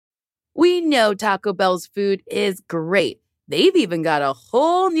We know Taco Bell's food is great. They've even got a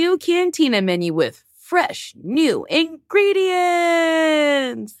whole new cantina menu with fresh, new ingredients.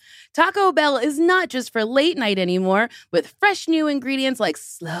 Taco Bell is not just for late night anymore, with fresh new ingredients like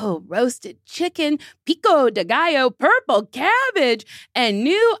slow roasted chicken, pico de gallo, purple cabbage, and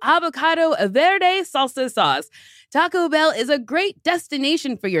new avocado verde salsa sauce. Taco Bell is a great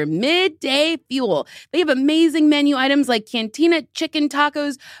destination for your midday fuel. They have amazing menu items like cantina chicken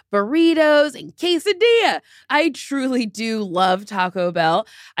tacos, burritos, and quesadilla. I truly do love Taco Bell.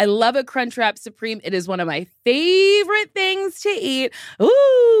 I love a Crunchwrap Supreme. It is one of my favorite things to eat.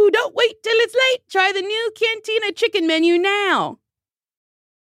 Ooh, don't wait till it's late. Try the new cantina chicken menu now.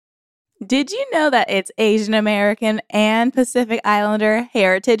 Did you know that it's Asian American and Pacific Islander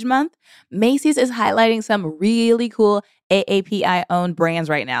Heritage Month? Macy's is highlighting some really cool AAPI-owned brands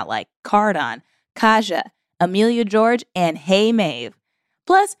right now, like Cardon, Kaja, Amelia George, and Hey Mave.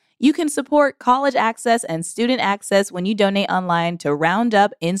 Plus, you can support college access and student access when you donate online to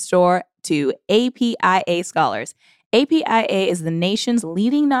Roundup in-store to APIA Scholars. APIA is the nation's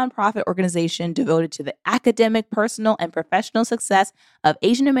leading nonprofit organization devoted to the academic, personal, and professional success of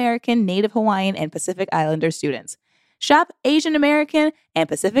Asian American, Native Hawaiian, and Pacific Islander students. Shop Asian American and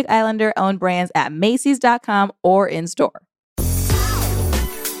Pacific Islander owned brands at Macy's.com or in store.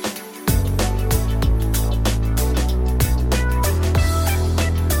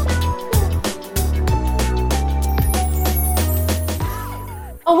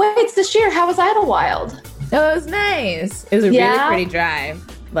 Oh, wait, Sasheer, how was Idlewild? Oh, it was nice. It was a really pretty drive.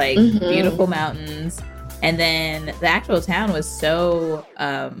 Like, beautiful mountains. And then the actual town was so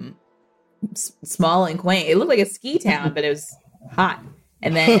small and quaint. It looked like a ski town, but it was hot.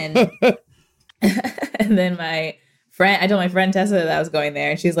 And then and then I told my friend Tessa that I was going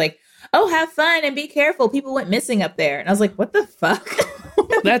there, and she's like, "Oh, have fun and be careful. People went missing up there." And I was like, "What the fuck?"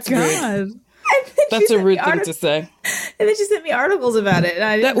 That's rude. That's a rude thing to say. And then she sent me articles about it. And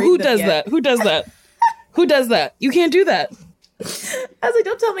I didn't Who does that? Who does that? Who does that? You can't do that. I was like,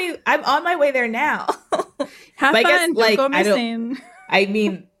 don't tell me. I'm on my way there now. Have fun. Don't go missing.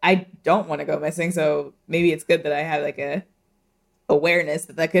 I don't want to go missing, so maybe it's good that I have like a awareness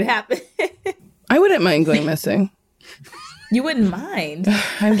that could happen. I wouldn't mind going missing. You wouldn't mind?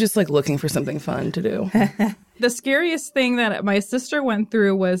 I'm just like looking for something fun to do. The scariest thing that my sister went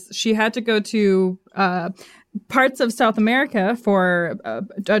through was she had to go to parts of South America for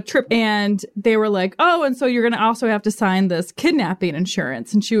a trip, and they were like, "Oh, and so you're going to also have to sign this kidnapping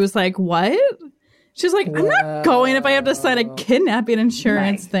insurance." And she was like, "What?" She's like, "I'm not going if I have to sign a kidnapping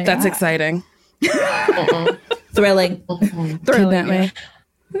insurance thing." That's exciting. Thrilling. Thrilling. Yeah.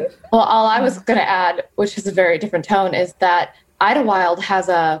 Well, all I was going to add, which is a very different tone, is that Idlewild has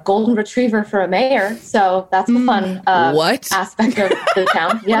a golden retriever for a mayor, so that's a fun aspect of the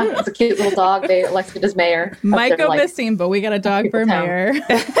town. Yeah, it's a cute little dog they elected as mayor. Might go missing, but we got a dog for mayor.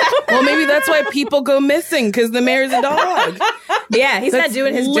 Well, maybe that's why people go missing, because the mayor's a dog. Yeah, he's not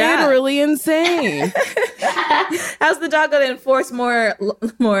doing his job. Literally insane. How's the dog going to enforce more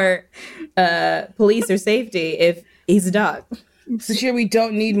police or safety if he's a dog? Sasheer, we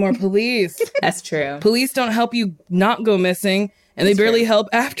don't need more police. That's true. Police don't help you not go missing, and they barely help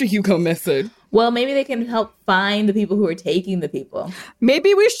after you go missing. Well, maybe they can help find the people who are taking the people.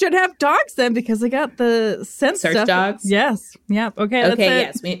 Maybe we should have dogs then, because they got the sense search stuff. Dogs. Yes. Yep. Okay.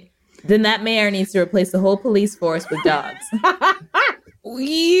 That's it. Yes. Then that mayor needs to replace the whole police force with dogs.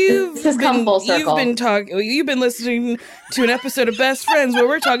 You've been listening to an episode of Best Friends where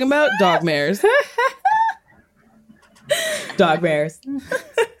we're talking about dog mayors. Dog mayors.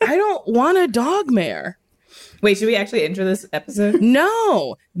 I don't want a dog mayor. Wait, should we actually intro this episode?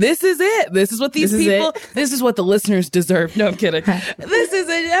 No, this is it. This is what this is what the listeners deserve. No, I'm kidding. This is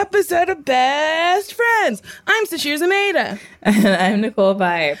an episode of Best Friends. I'm Sasheer Zameda. And I'm Nicole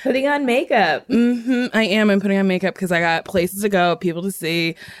Byer, putting on makeup. I am. I'm putting on makeup because I got places to go, people to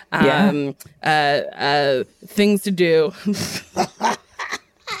see, things to do.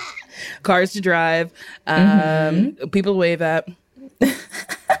 Cars to drive, people to wave at.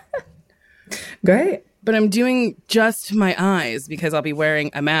 Great. But I'm doing just my eyes because I'll be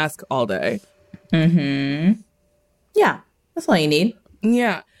wearing a mask all day. Yeah, that's all you need.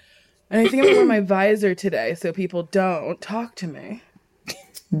 Yeah. And I think I'm going to wear my visor today so people don't talk to me.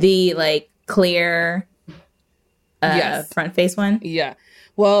 The, clear front face one? Yeah.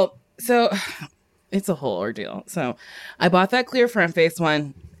 Well, so it's a whole ordeal. So I bought that clear front face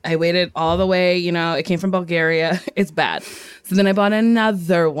one. I waited all the way, it came from Bulgaria. It's bad. So then I bought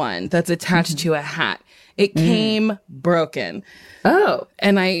another one that's attached to a hat. It came broken. Oh.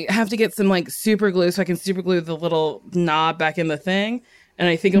 And I have to get some super glue so I can super glue the little knob back in the thing. and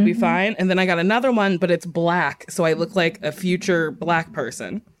I think it'll be fine. And then I got another one, but it's black, so I look like a future black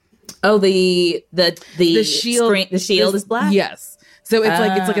person. Oh, the shield, the shield is black? Yes. So it's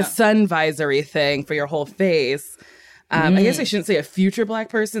like a sun visory thing for your whole face. I guess I shouldn't say a future black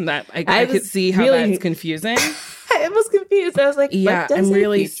person. That I could see how that's confusing. I was confused. I was like, yeah, what does I'm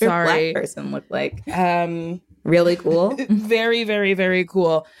really a future sorry. black person look like? Really cool. Very, very, very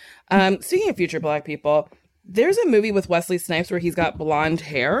cool. Speaking of future black people, there's a movie with Wesley Snipes where he's got blonde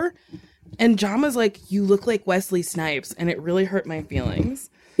hair, and John was like, "You look like Wesley Snipes," and it really hurt my feelings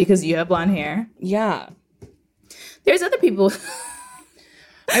because you have blonde hair. Yeah, there's other people.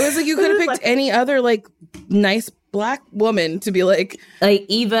 I was like, you could have picked any other like nice black woman to be like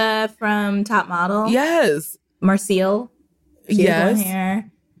Eva from Top Model. Yes, Marcille. Yes, blonde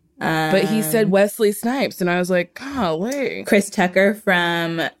hair. But he said Wesley Snipes, and I was like, golly. Chris Tucker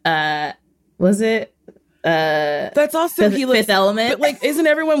from, was it? That's also Fifth Element. But like, isn't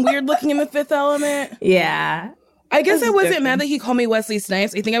everyone weird looking in The Fifth Element? Yeah. I guess I wasn't mad that he called me Wesley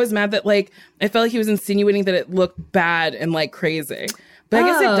Snipes. I think I was mad that like, I felt like he was insinuating that it looked bad and like crazy. But I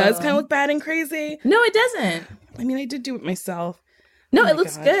guess it does kind of look bad and crazy. No, it doesn't. I mean, I did do it myself. No, it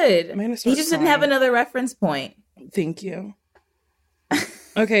looks good. He just didn't have another reference point. Thank you.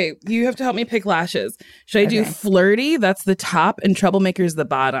 Okay, you have to help me pick lashes. Should I do flirty? That's the top, and troublemaker's the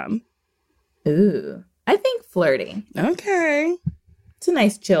bottom. Ooh, I think flirty. Okay. It's a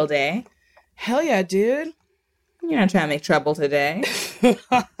nice chill day. Hell yeah, dude. You're not trying to make trouble today.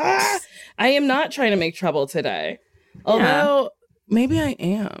 I am not trying to make trouble today. Although, maybe I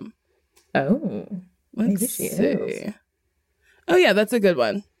am. Oh. Let's see. Oh, yeah, that's a good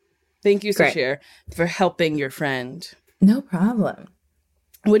one. Thank you, Sasheer, for helping your friend. No problem.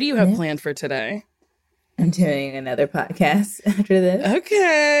 What do you have planned for today? I'm doing another podcast after this.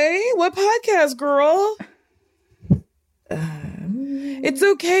 Okay. What podcast, girl? It's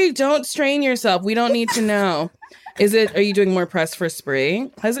okay. Don't strain yourself. We don't need to know. Are you doing more press for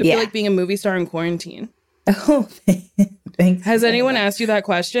Spree? How does it feel like being a movie star in quarantine? Oh, thanks. Has anyone asked you that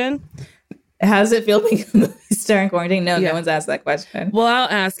question? How does it feel being a movie star in quarantine? No one's asked that question. Well, I'll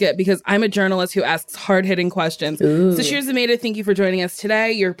ask it because I'm a journalist who asks hard-hitting questions. Ooh. So Sasheer Zamata, thank you for joining us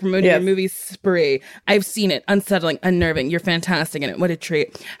today. You're promoting your movie Spree. I've seen it. Unsettling, unnerving. You're fantastic in it. What a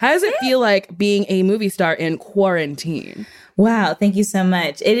treat. How does it feel like being a movie star in quarantine? Wow, thank you so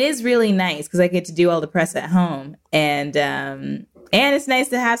much. It is really nice because I get to do all the press at home. And it's nice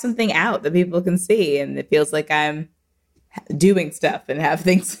to have something out that people can see. And it feels like I'm doing stuff and have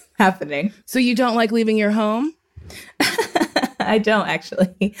things happening. So you don't like leaving your home? I don't,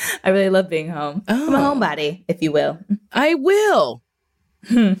 actually. I really love being home. Oh. I'm a homebody, if you will. I will.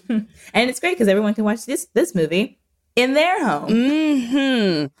 And it's great because everyone can watch this movie in their home.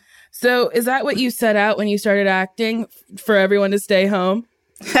 Mm-hmm. So is that what you set out when you started acting, for everyone to stay home?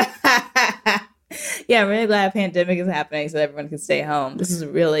 Yeah, I'm really glad a pandemic is happening so everyone can stay home. This is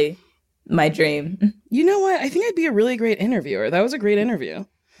really my dream. You know what? I think I'd be a really great interviewer. That was a great interview.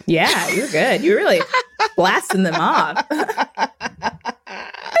 Yeah, you're good. You're really blasting them off.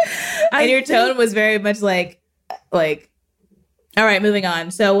 And your tone was very much like, all right, moving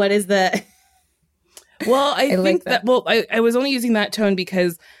on. So what is the... Well, I think that I was only using that tone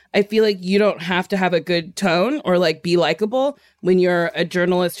because I feel like you don't have to have a good tone or like be likable when you're a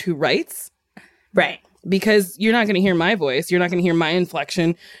journalist who writes. Right. Because you're not going to hear my voice. You're not going to hear my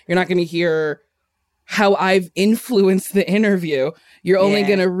inflection. You're not going to hear how I've influenced the interview. You're only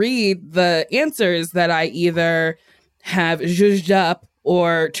going to read the answers that I either have zhuzhed up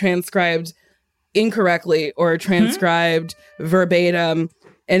or transcribed incorrectly or transcribed verbatim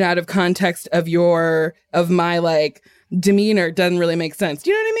and out of context of my like demeanor. Doesn't really make sense.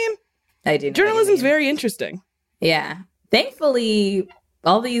 Do you know what I mean? I do. Journalism's very interesting. Yeah. Thankfully,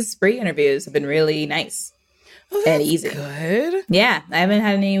 all these Spree interviews have been really nice and easy. Good. Yeah. I haven't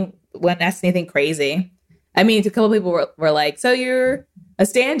had anyone ask anything crazy. I mean, a couple of people were like, so you're a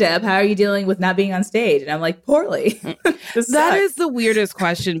stand-up. How are you dealing with not being on stage? And I'm like, poorly. That is the weirdest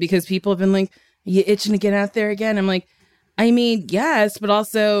question because people have been like, you itching to get out there again? I'm like, I mean, yes, but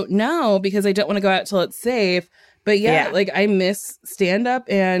also no, because I don't want to go out till it's safe. But like I miss stand-up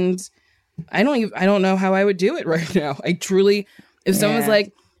and I don't know how I would do it right now. I truly, if someone's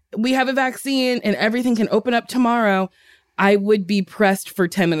like, we have a vaccine and everything can open up tomorrow, I would be pressed for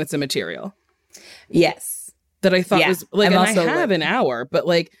 10 minutes of material. Yes. That I thought was like, and I have an hour, but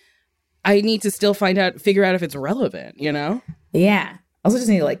like I need to still figure out if it's relevant, you know? Yeah. Also just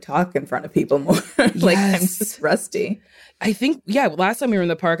need to like talk in front of people more. Like I'm just rusty. I think, last time we were in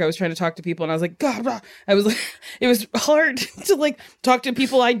the park, I was trying to talk to people and I was like, God, I was like, it was hard to like talk to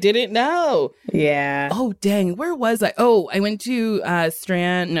people I didn't know. Yeah. Oh, dang. Where was I? Oh, I went to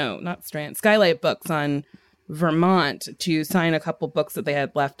Skylight Books on Vermont to sign a couple books that they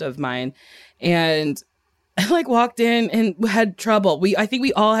had left of mine. And I like walked in and had trouble. I think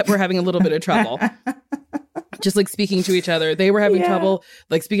we all were having a little bit of trouble. Just like speaking to each other. They were having trouble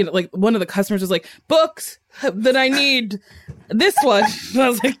like speaking. Like one of the customers was like, books that I need. This one. I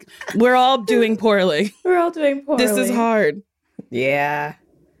was like, we're all doing poorly. We're all doing poorly. This is hard. Yeah.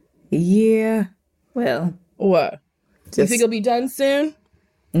 Yeah. Well. What? Do you think it'll be done soon?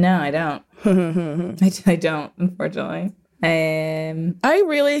 No, I don't. I don't, unfortunately. I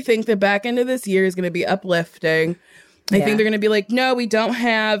really think the back end of this year is going to be uplifting. I think they're going to be like, no, we don't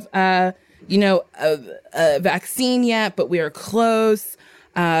have, a vaccine yet, but we are close.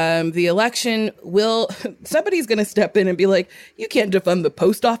 The election somebody's going to step in and be like, you can't defund the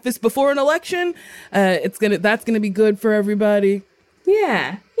post office before an election. That's going to be good for everybody.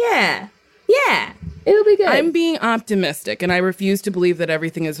 Yeah. It'll be good. I'm being optimistic, and I refuse to believe that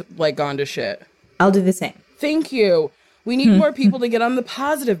everything is like gone to shit. I'll do the same. Thank you. We need more people to get on the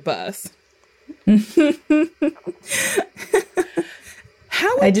positive bus.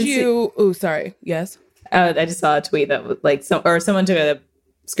 How would you... Oh, sorry. Yes? I just saw a tweet that was like... someone took a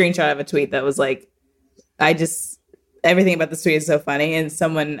screenshot of a tweet that was like... Everything about this tweet is so funny. And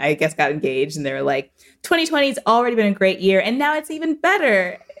someone, I guess, got engaged and they were like, 2020's already been a great year and now it's even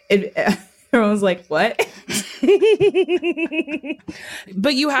better. Everyone was like, what?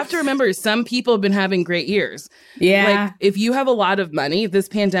 But you have to remember, some people have been having great years. Yeah. Like, if you have a lot of money, this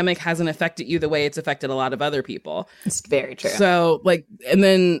pandemic hasn't affected you the way it's affected a lot of other people. It's very true. So, like, and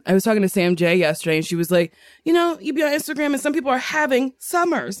then I was talking to Sam J yesterday, and she was like, you be on Instagram, and some people are having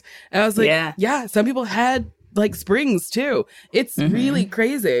summers. And I was like, yeah, some people had, like, springs, too. It's really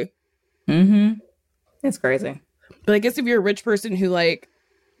crazy. Mm-hmm. It's crazy. But I guess if you're a rich person who, like,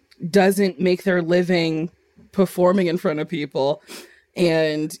 doesn't make their living performing in front of people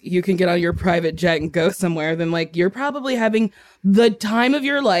and you can get on your private jet and go somewhere, then like you're probably having the time of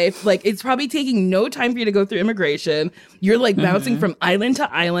your life. Like it's probably taking no time for you to go through immigration. You're like bouncing from island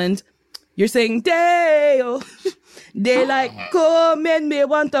to island. You're saying, Dale, daylight come and me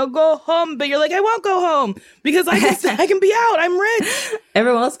want to go home. But you're like, I won't go home because I can be out. I'm rich.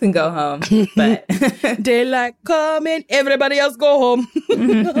 Everyone else can go home. But daylight come and everybody else go home.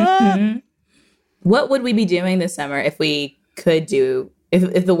 What would we be doing this summer if we could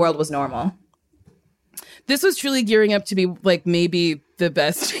if the world was normal? This was truly gearing up to be like maybe the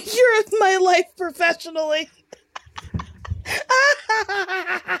best year of my life professionally.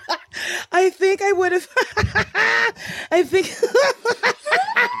 I think I would have. I think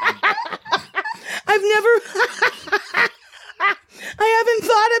I've never. I haven't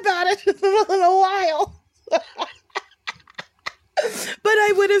thought about it in a while. But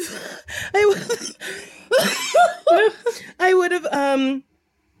I would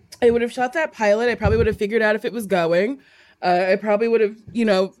have shot that pilot. I probably would have figured out if it was going. I probably would have,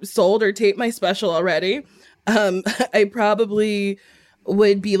 sold or taped my special already. I probably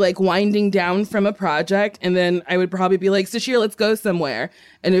would be like winding down from a project, and then I would probably be like, Sasheer, let's go somewhere.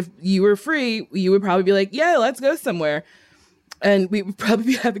 And if you were free, you would probably be like, yeah, let's go somewhere. And we would probably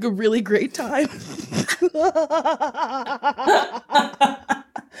be having a really great time.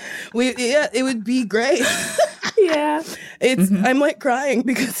 It would be great. Yeah. I'm like crying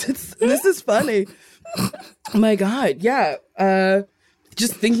because this is funny. Oh my God. Yeah.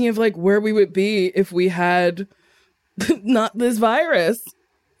 Just thinking of like where we would be if we had not this virus.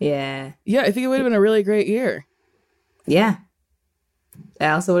 Yeah. Yeah. I think it would have been a really great year. Yeah.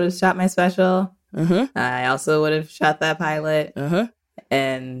 I also would have shot my special. I also would have shot that pilot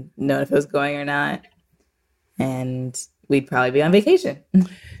and known if it was going or not. And we'd probably be on vacation.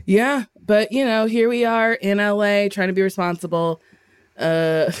 Yeah. But, here we are in LA trying to be responsible.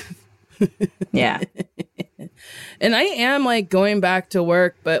 Yeah. And I am like going back to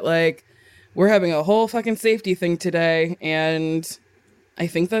work, but like we're having a whole fucking safety thing today. And I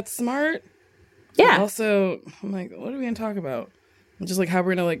think that's smart. Yeah. But also, I'm like, what are we going to talk about? Just like how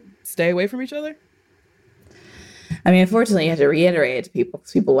we're going to like stay away from each other? I mean, unfortunately, you have to reiterate it to people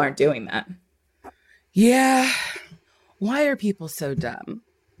because people aren't doing that. Yeah. Why are people so dumb?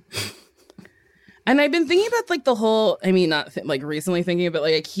 And I've been thinking about like the whole, recently thinking about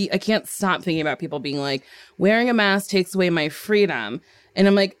like, I can't stop thinking about people being like, wearing a mask takes away my freedom. And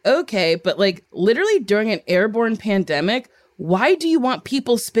I'm like, okay, but like literally during an airborne pandemic, why do you want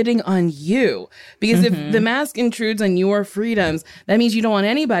people spitting on you? Because if the mask intrudes on your freedoms, that means you don't want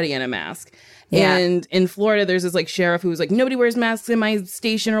anybody in a mask. Yeah. And in Florida, there's this like sheriff who's like, nobody wears masks in my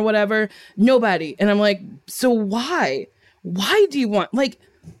station or whatever. Nobody. And I'm like, so why? Why do you want, like,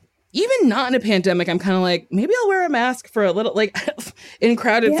 even not in a pandemic, I'm kind of like, maybe I'll wear a mask for a little, like, in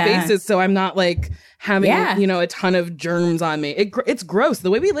crowded spaces so I'm not, like, having, you know, a ton of germs on me. It's gross. The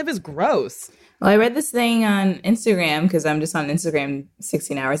way we live is gross. Well, I read this thing on Instagram, because I'm just on Instagram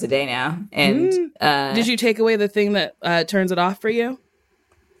 16 hours a day now. And did you take away the thing that turns it off for you?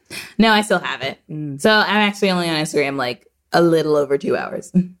 No, I still have it. So I'm actually only on Instagram, like, a little over 2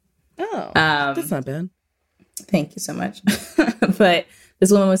 hours. Oh, that's not bad. Thank you so much. But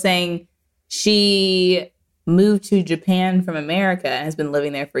this woman was saying she moved to Japan from America and has been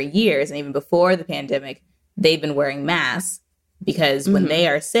living there for years. And even before the pandemic, they've been wearing masks because when they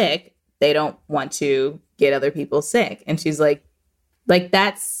are sick, they don't want to get other people sick. And she's like,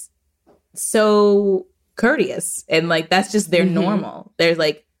 that's so courteous. And like, that's just their normal. There's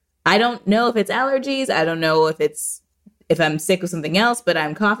like, I don't know if it's allergies. I don't know if I'm sick with something else, but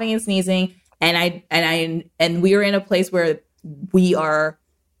I'm coughing and sneezing. And we are in a place where we are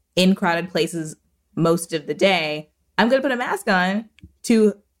in crowded places most of the day. I'm going to put a mask on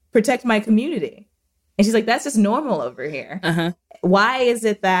to protect my community. And she's like, that's just normal over here. Why is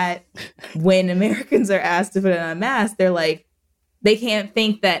it that when Americans are asked to put on a mask, they're like, they can't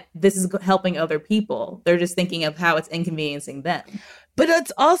think that this is helping other people. They're just thinking of how it's inconveniencing them. But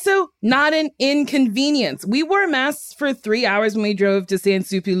it's also not an inconvenience. We wore masks for 3 hours when we drove to San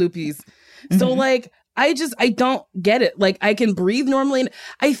Supi Lupis. So like, I don't get it. Like, I can breathe normally.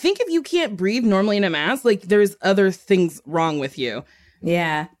 I think if you can't breathe normally in a mask, like, there's other things wrong with you.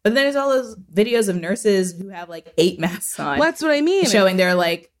 Yeah. But then there's all those videos of nurses who have like 8 masks on. Well, that's what I mean. Showing their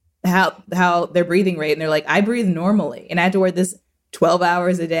like, how their breathing rate. And they're like, I breathe normally. And I have to wear this 12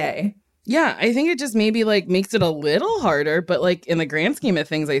 hours a day. Yeah. I think it just maybe like makes it a little harder. But like in the grand scheme of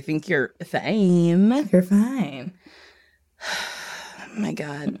things, I think you're fine. You're fine. Oh my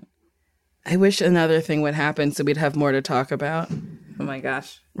God. I wish another thing would happen so we'd have more to talk about. Oh my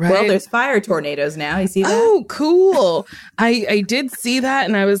gosh. Right? Well, there's fire tornadoes now. You see that? Oh, cool. I did see that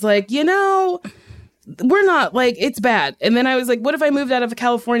and I was like, you know, we're not like, it's bad. And then I was like, what if I moved out of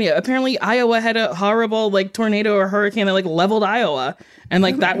California? Apparently Iowa had a horrible like tornado or hurricane that like leveled Iowa. And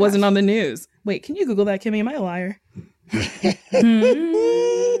like that wasn't on the news. Wait, can you Google that, Kimmy? Am I a liar?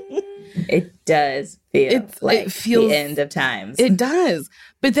 It does feel like the end of times. It does.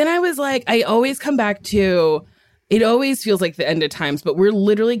 But then I was like, I always come back to, it always feels like the end of times, but we're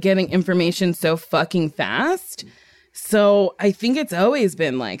literally getting information so fucking fast. So I think it's always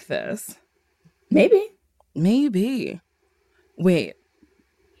been like this. Maybe. Wait,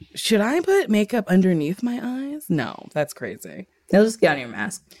 should I put makeup underneath my eyes? No, that's crazy. It'll just get on your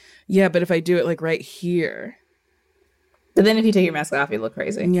mask. Yeah, but if I do it like right here. But then if you take your mask off, you look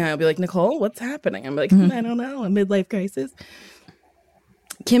crazy. Yeah, I'll be like, Nicole, what's happening? I'm like, I don't know, a midlife crisis.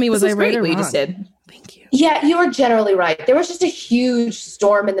 Kimmy, was I right or wrong? What you just did. Thank you. Yeah, you were generally right. There was just a huge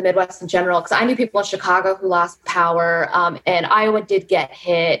storm in the Midwest in general, because I knew people in Chicago who lost power, and Iowa did get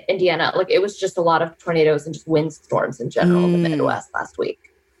hit, Indiana. Like, it was just a lot of tornadoes and just windstorms in general in the Midwest last week.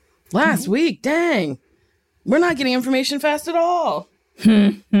 Last week? Dang. We're not getting information fast at all.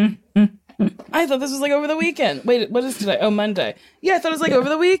 I thought this was like over the weekend. Wait, what is today? Oh, Monday. Yeah, I thought it was like over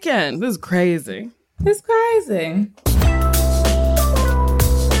the weekend. This is crazy. It's crazy.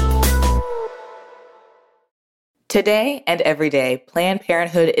 Today and every day, Planned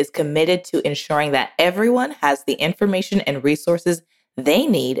Parenthood is committed to ensuring that everyone has the information and resources they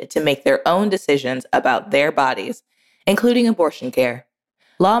need to make their own decisions about their bodies, including abortion care.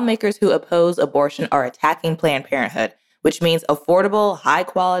 Lawmakers who oppose abortion are attacking Planned Parenthood, which means affordable,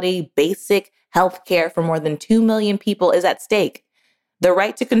 high-quality, basic health care for more than 2 million people is at stake. The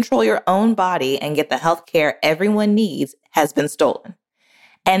right to control your own body and get the health care everyone needs has been stolen.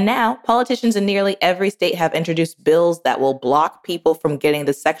 And now, politicians in nearly every state have introduced bills that will block people from getting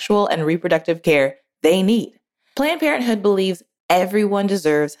the sexual and reproductive care they need. Planned Parenthood believes everyone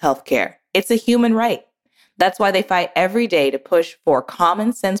deserves health care. It's a human right. That's why they fight every day to push for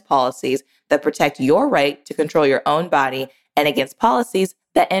common sense policies that protect your right to control your own body and against policies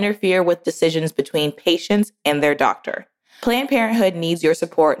that interfere with decisions between patients and their doctor. Planned Parenthood needs your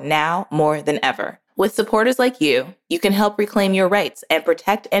support now more than ever. With supporters like you, you can help reclaim your rights and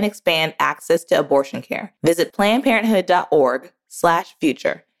protect and expand access to abortion care. Visit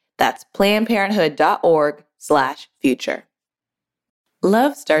PlannedParenthood.org/future. That's PlannedParenthood.org/future.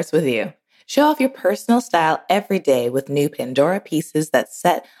 Love starts with you. Show off your personal style every day with new Pandora pieces that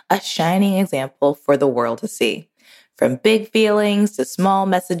set a shining example for the world to see. From big feelings to small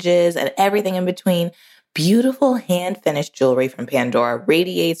messages and everything in between, beautiful hand-finished jewelry from Pandora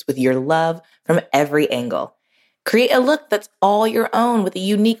radiates with your love from every angle. Create a look that's all your own with a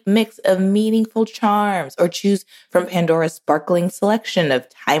unique mix of meaningful charms, or choose from Pandora's sparkling selection of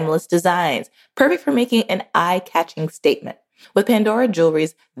timeless designs, perfect for making an eye-catching statement. With Pandora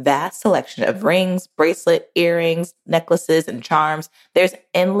Jewelry's vast selection of rings, bracelet, earrings, necklaces, and charms, there's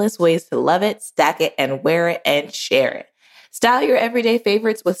endless ways to love it, stack it, and wear it and share it. Style your everyday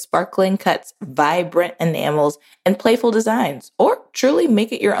favorites with sparkling cuts, vibrant enamels, and playful designs, or truly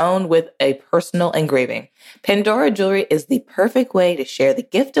make it your own with a personal engraving. Pandora Jewelry is the perfect way to share the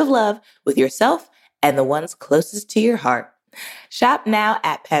gift of love with yourself and the ones closest to your heart. Shop now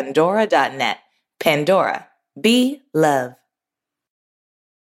at pandora.net. Pandora, be love.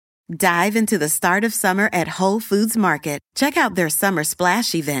 Dive into the start of summer at Whole Foods Market. Check out their Summer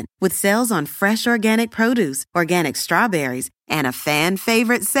Splash event with sales on fresh organic produce, organic strawberries, and a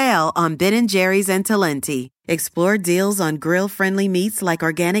fan-favorite sale on Ben & Jerry's and Talenti. Explore deals on grill-friendly meats like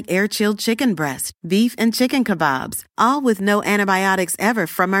organic air-chilled chicken breast, beef and chicken kebabs, all with no antibiotics ever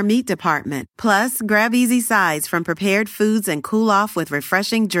from our meat department. Plus, grab easy sides from prepared foods and cool off with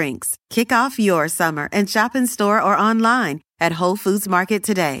refreshing drinks. Kick off your summer and shop in store or online at Whole Foods Market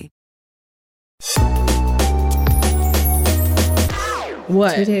today.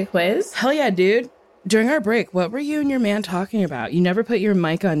 What? Should we take a quiz? Hell yeah, dude. During our break, what were you and your man talking about? You never put your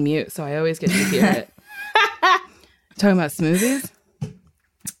mic on mute, so I always get to hear it. Talking about smoothies?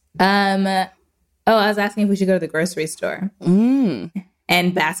 I was asking if we should go to the grocery store. And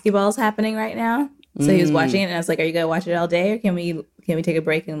basketball's happening right now. So he was watching it, and I was like, are you going to watch it all day, or can we take a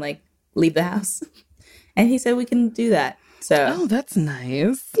break and like leave the house? And he said we can do that. So, oh, that's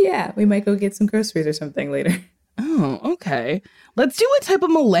nice. Yeah, we might go get some groceries or something later. Oh, okay. Let's do what type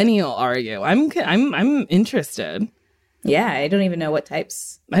of millennial are you? I'm interested. Yeah, I don't even know what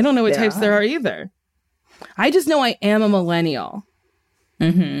types. I don't know what types there are either. I just know I am a millennial.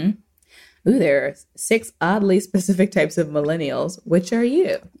 Ooh, there are 6 oddly specific types of millennials. Which are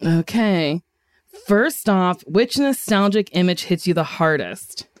you? Okay. First off, which nostalgic image hits you the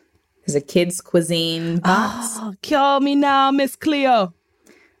hardest? There's a kids' cuisine box. Oh, call me now, Miss Cleo.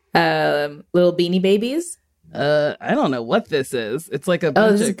 Little Beanie Babies. I don't know what this is. It's like a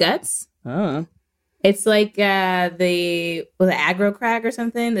bunch this is Guts? Oh. It's like the aggro crag or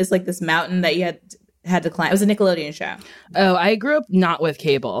something. There's like this mountain that you had to climb. It was a Nickelodeon show. Oh, I grew up not with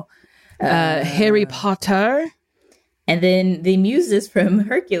cable. Harry Potter. And then the muses from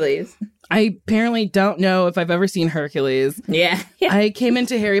Hercules. I apparently don't know if I've ever seen Hercules. Yeah. I came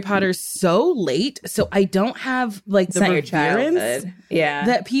into Harry Potter so late, so I don't have like the reverence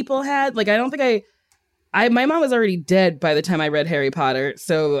that people had. Like, I don't think my mom was already dead by the time I read Harry Potter,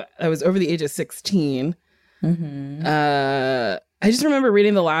 so I was over the age of 16. I just remember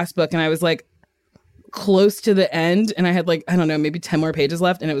reading the last book, and I was like close to the end, and I had like, I don't know, maybe 10 more pages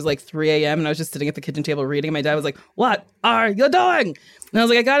left, and it was like 3 a.m. and I was just sitting at the kitchen table reading, and my dad was like, "What are you doing?" And I was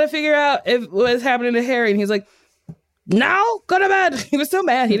like, "I gotta figure out if what's happening to Harry." And he was like, "Now, go to bed." He was so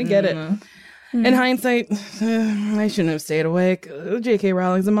mad he didn't get it. In hindsight, I shouldn't have stayed awake. J.K.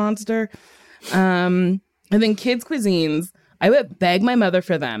 Rowling's a monster. And then kids' cuisines, I would beg my mother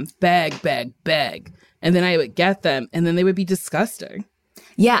for them. Beg. And then I would get them, and then they would be disgusting.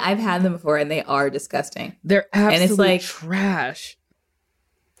 Yeah, I've had them before, and they are disgusting. They're absolutely and it's like trash.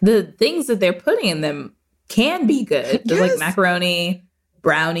 The things that they're putting in them can be good. There's like macaroni,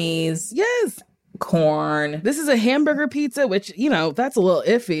 brownies. Yes. Corn. This is a hamburger pizza, which, that's a little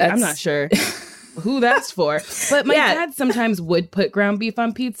iffy. I'm not sure who that's for. But my dad sometimes would put ground beef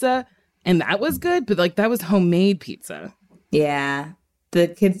on pizza, and that was good. But like, that was homemade pizza. Yeah. The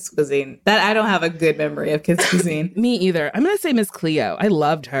kids' cuisine. That I don't have a good memory of kids' cuisine. Me either. I'm going to say Miss Cleo. I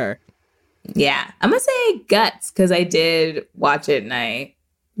loved her. Yeah. I'm going to say Guts, because I did watch it, and I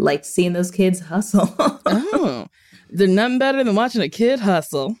liked seeing those kids hustle. Oh. They're nothing better than watching a kid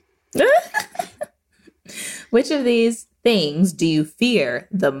hustle. Which of these things do you fear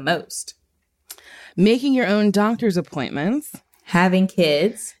the most? Making your own doctor's appointments. Having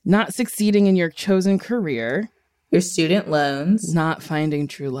kids. Not succeeding in your chosen career. Your student loans. Not finding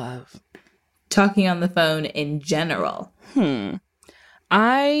true love. Talking on the phone in general.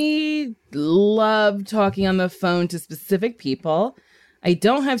 I love talking on the phone to specific people. I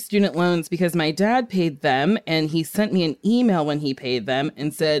don't have student loans because my dad paid them, and he sent me an email when he paid them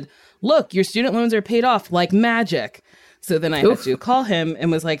and said, "Look, your student loans are paid off like magic." So then I had to call him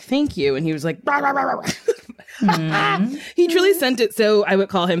and was like, "Thank you." And he was like, rah, rah, rah, rah. He truly sent it so I would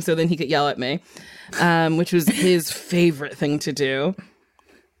call him so then he could yell at me. Which was his favorite thing to do.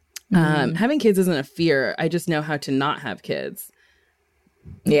 Having kids isn't a fear. I just know how to not have kids.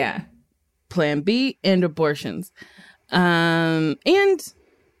 Yeah. Plan B and abortions. And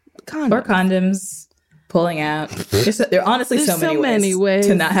condoms. Or condoms, pulling out. There are honestly so many ways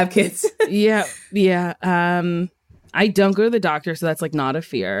to not have kids. Yeah. I don't go to the doctor, so that's like not a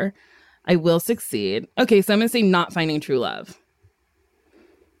fear. I will succeed. Okay, so I'm going to say not finding true love.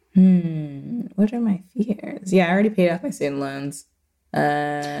 What are my fears? Yeah, I already paid off my student loans.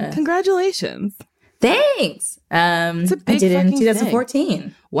 Congratulations. Thanks. It's a big I did it in fucking 2014.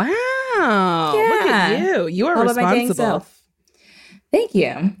 Thing. Wow. Look at you. You are responsible. Thank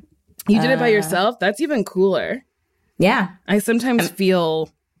you. You did it by yourself? That's even cooler. Yeah. I sometimes feel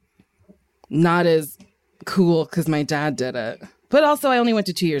not as cool because my dad did it. But also, I only went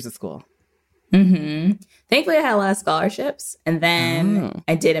to 2 years of school. Thankfully, I had a lot of scholarships. And then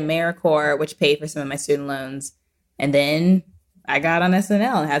I did AmeriCorps, which paid for some of my student loans. And then I got on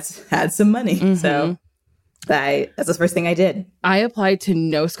SNL and had some money. So that's the first thing I did. I applied to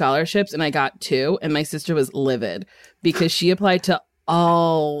no scholarships and I got 2. And my sister was livid because she applied to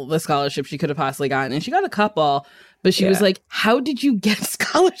all the scholarships she could have possibly gotten. And she got a couple. But she was like, how did you get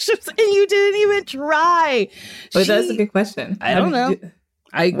scholarships and you didn't even try? But that's a good question. I don't know.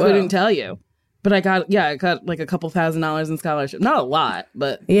 I couldn't tell you. But I got like a couple $1,000s in scholarship. Not a lot,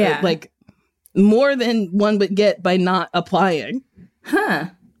 but like more than one would get by not applying. Huh.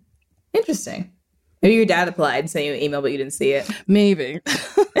 Interesting. Maybe your dad applied, sent you an email, but you didn't see it. Maybe.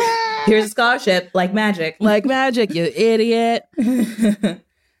 Here's a scholarship, like magic. Like magic, you idiot. I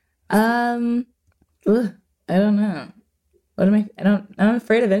don't know. What am I? I'm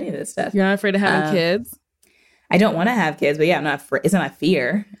afraid of any of this stuff. You're not afraid of having kids? I don't want to have kids, but yeah, I'm not afraid. It's not a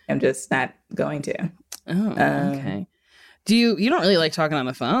fear. I'm just not going to. Oh, okay. You don't really like talking on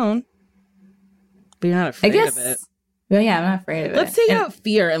the phone, but you're not afraid of it. Well, yeah, I'm not afraid of it. Let's say you have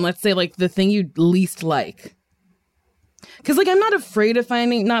fear, and let's say like the thing you least like. Because like I'm not afraid of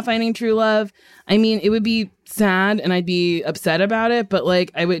not finding true love. I mean, it would be sad, and I'd be upset about it, but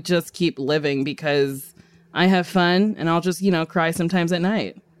like I would just keep living because I have fun, and I'll just cry sometimes at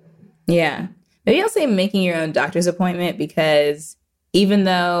night. Yeah. Maybe I'll say making your own doctor's appointment, because even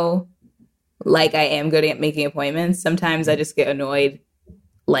though like I am good at making appointments, sometimes I just get annoyed.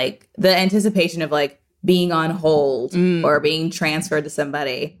 Like the anticipation of like being on hold or being transferred to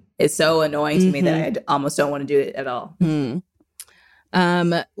somebody is so annoying to me that I almost don't want to do it at all.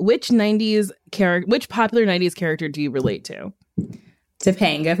 Which popular 90s character do you relate to?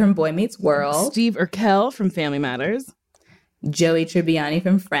 Topanga from Boy Meets World. Steve Urkel from Family Matters. Joey Tribbiani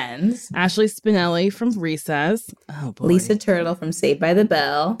from Friends. Ashley Spinelli from Recess. Oh, boy. Lisa Turtle from Saved by the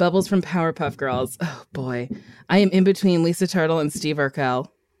Bell. Bubbles from Powerpuff Girls. Oh, boy. I am in between Lisa Turtle and Steve Urkel.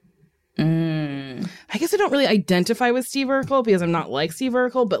 I guess I don't really identify with Steve Urkel because I'm not like Steve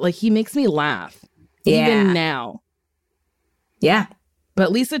Urkel, but like he makes me laugh. Yeah. Even now. Yeah.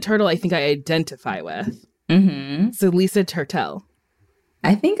 But Lisa Turtle, I think I identify with. So Lisa Turtle.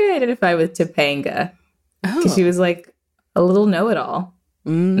 I think I identify with Topanga. Because she was like a little know-it-all.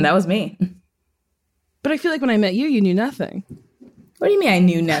 And that was me. But I feel like when I met you, you knew nothing. What do you mean I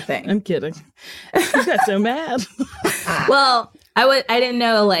knew nothing? I'm kidding. You got so mad. Well, I didn't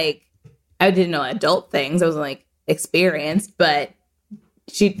know I didn't know adult things. I wasn't like experienced, but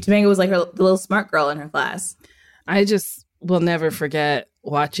Topanga was like the little smart girl in her class. I just will never forget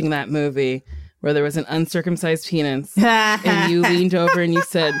watching that movie where there was an uncircumcised penis and you leaned over and you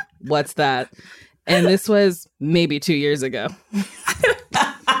said, "What's that?" And this was maybe 2 years ago.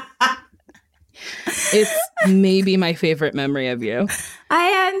 It's maybe my favorite memory of you. I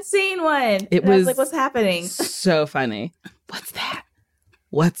hadn't seen one. It was like, what's happening? So funny. What's that?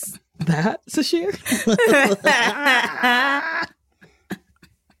 What's that, Sasheer?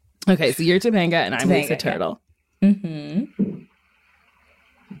 Okay, so you're Topanga and I'm Lisa Turtle.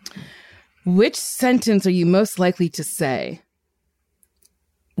 Which sentence are you most likely to say?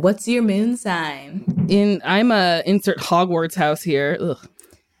 What's your moon sign? I'm a insert Hogwarts house here. Ugh.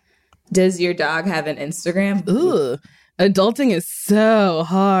 Does your dog have an Instagram? Ugh. Adulting is so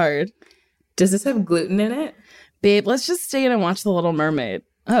hard. Does this have gluten in it? Babe, let's just stay in and watch The Little Mermaid.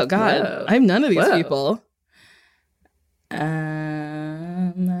 Oh, God. Whoa. I'm none of these people.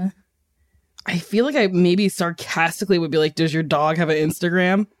 I feel like I maybe sarcastically would be like, does your dog have an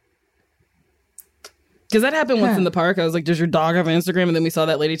Instagram? Because that happened once in the park. I was like, does your dog have an Instagram? And then we saw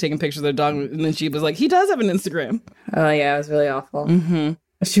that lady taking pictures of their dog. And then she was like, he does have an Instagram. Oh, yeah. It was really awful.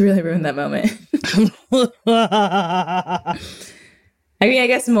 She really ruined that moment. I mean, I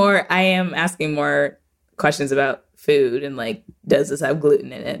guess I am asking more questions about food and like, does this have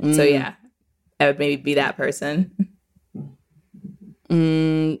gluten in it? So yeah, I would maybe be that person.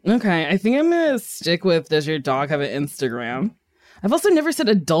 Okay, I think I'm gonna stick with does your dog have an Instagram? I've also never said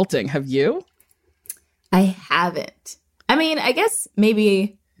adulting. Have you? I haven't. I mean, I guess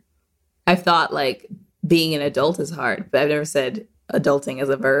maybe I've thought like being an adult is hard, but I've never said adulting as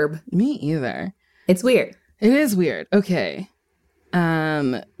a verb. Me either. It's weird. It is weird. Okay.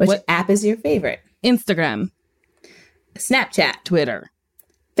 Which app is your favorite? Instagram, Snapchat, Twitter,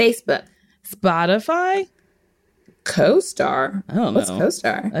 Facebook, Spotify, Co-Star. I don't know. What's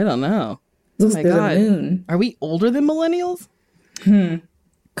Co-Star? I don't know. Looks my like God. the moon. Are we older than millennials?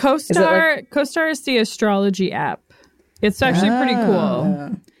 Co-Star is the astrology app. It's actually pretty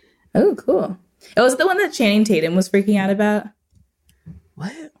cool. Oh, cool. Oh, was it the one that Channing Tatum was freaking out about?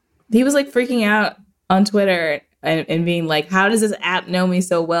 What? He was like freaking out on Twitter and being like, how does this app know me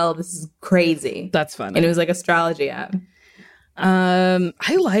so well? This is crazy. That's funny. And it was like astrology app.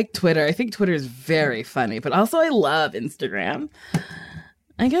 I like Twitter. I think Twitter is very funny, but also I love Instagram.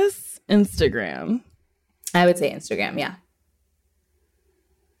 I guess Instagram. I would say Instagram, yeah.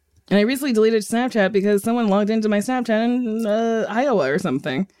 And I recently deleted Snapchat because someone logged into my Snapchat in Iowa or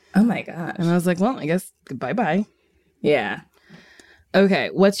something. Oh my gosh. And I was like, well, I guess bye-bye. Yeah. Okay,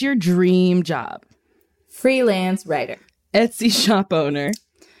 what's your dream job? Freelance writer. Etsy shop owner.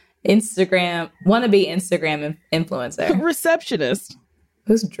 Instagram, wannabe Instagram influencer. Receptionist.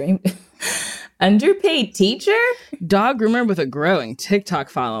 Who's dream? Underpaid teacher? Dog groomer with a growing TikTok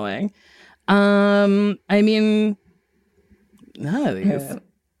following. I mean, none of these.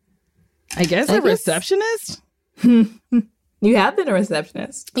 I guess a receptionist? You have been a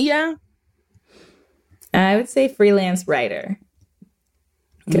receptionist. Yeah. I would say freelance writer.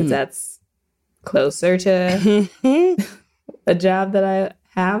 Because that's closer to a job that I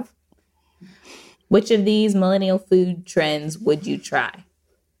have. Which of these millennial food trends would you try?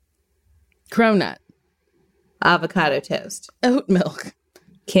 Cronut. Avocado toast. Oat milk.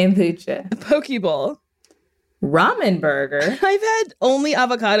 Kombucha. Pokeball. Ramen burger. I've had only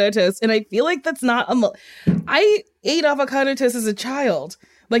avocado toast, and I feel like that's not I ate avocado toast as a child.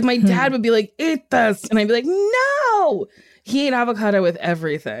 Like, my dad would be like, eat this. And I'd be like, no. He ate avocado with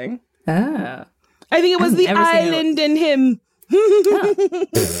everything. Oh. I think it was the island in him.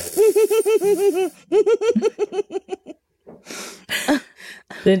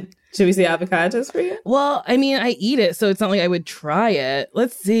 Should we say avocado toast for you? Well, I mean, I eat it, so it's not like I would try it.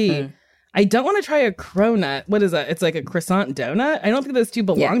 Let's see. I don't want to try a cronut. What is that? It's like a croissant donut? I don't think those two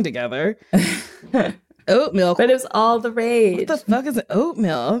belong together. Oat milk. But it was all the rage. What the fuck is oat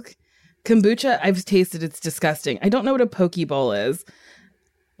milk? Kombucha, I've tasted. It's disgusting. I don't know what a poke bowl is.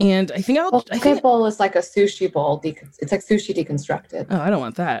 And I think poke bowl is like a sushi bowl. It's like sushi deconstructed. Oh, I don't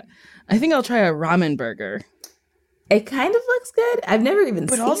want that. I think I'll try a ramen burger. It kind of looks good. I've never even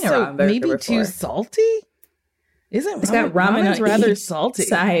seen a ramen burger maybe before. Too salty? Isn't it's got ramen ramen's on rather each salty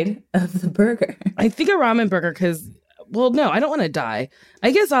side of the burger? I think a ramen burger because, well, no, I don't want to die.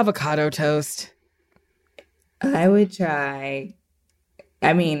 I guess avocado toast. I would try.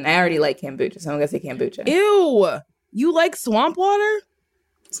 I mean, I already like kombucha, so I'm gonna say kombucha. Ew! You like swamp water?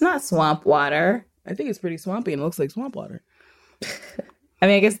 It's not swamp water. I think it's pretty swampy and it looks like swamp water. I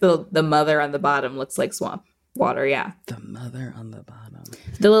mean, I guess the mother on the bottom looks like swamp water. Yeah, the mother on the bottom.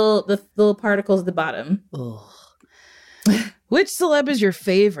 The little particles at the bottom. Ugh. Which celeb is your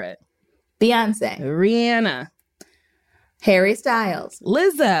favorite? Beyonce. Rihanna. Harry Styles.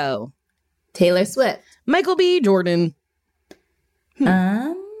 Lizzo. Taylor Swift. Michael B. Jordan.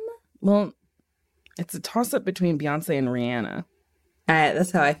 Well, it's a toss-up between Beyonce and Rihanna.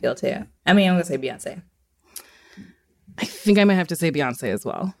 That's how I feel too. I mean, I'm gonna say Beyonce. I think I might have to say Beyonce as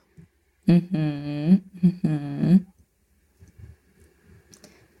well. And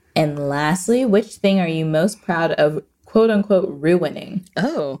lastly, which thing are you most proud of, quote unquote, ruining?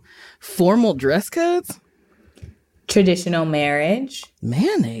 Oh, formal dress codes? Traditional marriage?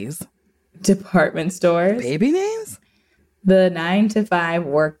 Mayonnaise? Department stores? Baby names? The 9-to-5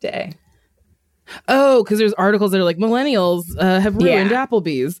 workday? Oh, because there's articles that are like millennials have ruined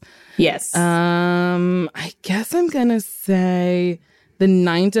Applebee's. Yes. I guess I'm gonna say the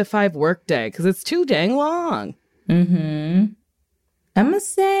 9-to-5 workday because it's too dang long. I'm gonna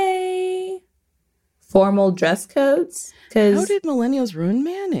say formal dress codes. Because how did millennials ruin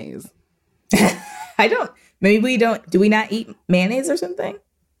mayonnaise? I don't. Maybe we don't. Do we not eat mayonnaise or something?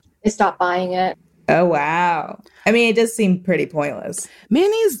 They stopped buying it. Oh wow! I mean, it does seem pretty pointless.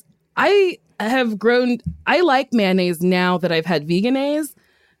 Mayonnaise. I have grown. I like mayonnaise now that I've had Vegenaise.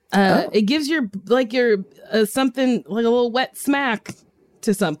 It gives your something like a little wet smack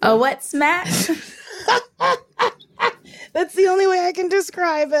to something. A wet smack. That's the only way I can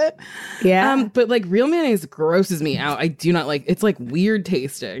describe it. Yeah. But like real mayonnaise grosses me out. I do not like, it's like weird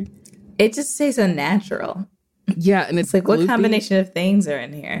tasting. It just tastes unnatural. Yeah. And it's Like, gloopy. what combination of things are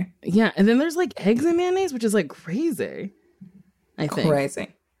in here? Yeah. And then there's like eggs and mayonnaise, which is like crazy. I think. Crazy.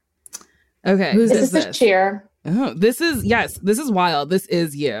 Okay. This is Sasheer. Oh, this is wild. This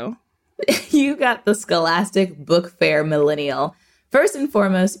is you. You got the Scholastic Book Fair Millennial. First and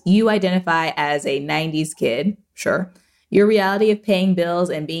foremost, you identify as a 90s kid. Sure. Your reality of paying bills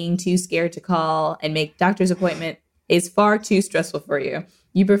and being too scared to call and make doctor's appointment is far too stressful for you.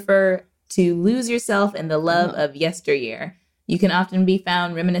 You prefer to lose yourself in the love of yesteryear. You can often be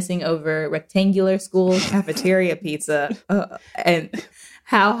found reminiscing over rectangular school cafeteria pizza and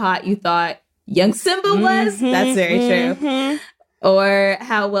how hot you thought young Simba was. That's very true. Or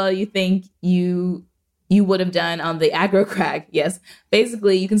how well you think you would have done on the aggro crag. Yes.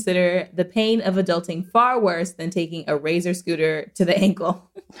 Basically, you consider the pain of adulting far worse than taking a razor scooter to the ankle.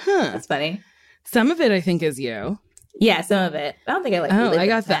 That's funny. Some of it, I think, is you. Yeah, some of it. I don't think I like to live I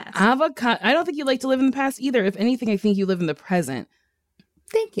got in the past. the avocado. I don't think you like to live in the past either. If anything, I think you live in the present.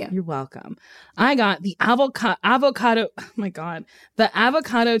 Thank you. You're welcome. I got the avocado. Oh my God. The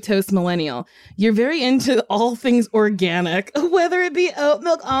avocado toast millennial. You're very into all things organic, whether it be oat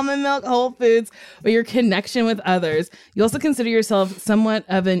milk, almond milk, Whole Foods, or your connection with others. You also consider yourself somewhat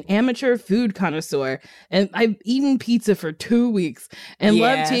of an amateur food connoisseur. And I've eaten pizza for 2 weeks and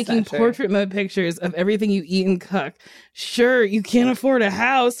love taking portrait mode pictures of everything you eat and cook. Sure, you can't afford a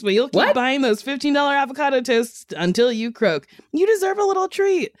house, but you'll keep buying those $15 avocado toasts until you croak. You deserve a little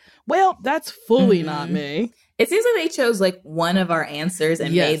treat. Well, that's fully not me. It seems like they chose like one of our answers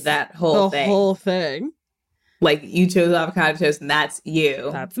and made that whole thing. The whole thing. Like you chose avocado toast and that's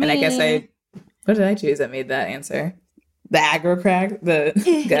you. That's me. And I guess what did I choose that made that answer? The aggro crag?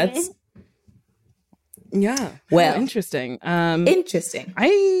 The guts? Yeah. Well, interesting. Interesting.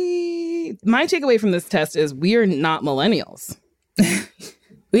 My takeaway from this test is we are not millennials.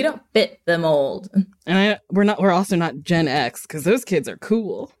 We don't fit the mold. And we're also not Gen X because those kids are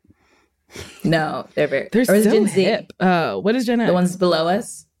cool. No, they're so Gen Z. hip. What is Gen X? The ones below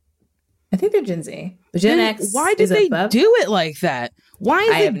us? I think they're Gen Z. But Gen X. Why did they do it like that? Why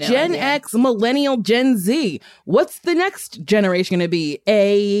is it Gen X, millennial, Gen Z? What's the next generation going to be?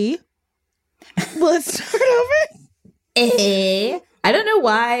 Let's start over. I don't know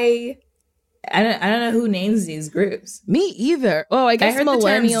why. I don't know who names these groups. Me either. Oh, I guess I heard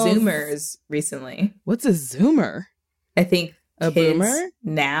millennials. The term Zoomers recently. What's a Zoomer? I think a boomer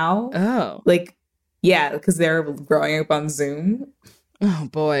now. Oh, like yeah, because they're growing up on Zoom. Oh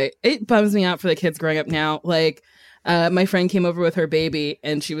boy, it bums me out for the kids growing up now. Like, my friend came over with her baby,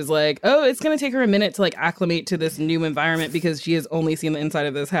 and she was like, "Oh, it's gonna take her a minute to like acclimate to this new environment because she has only seen the inside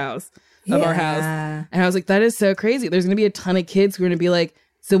of this house, of our house." And I was like, "That is so crazy." There's gonna be a ton of kids who are gonna be like,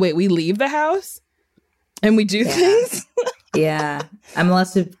 "So wait, we leave the house and we do things?" Yeah, I'm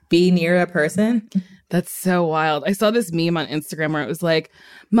allowed to be near a person. That's so wild. I saw this meme on Instagram where it was like,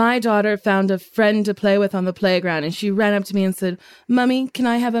 my daughter found a friend to play with on the playground and she ran up to me and said, "Mommy, can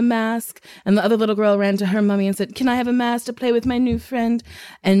I have a mask?" And the other little girl ran to her mommy and said, "Can I have a mask to play with my new friend?"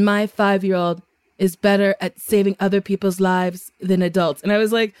 And my 5-year-old is better at saving other people's lives than adults. And I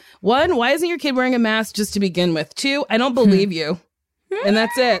was like, 1, why isn't your kid wearing a mask just to begin with? 2, I don't believe you. And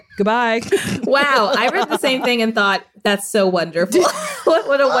that's it. Goodbye. Wow. I read the same thing and thought, that's so wonderful.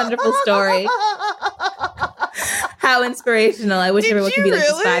 What a wonderful story. How inspirational. I wish everyone could be like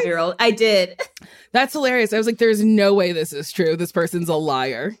this 5-year-old. I did. That's hilarious. I was like, there's no way this is true. This person's a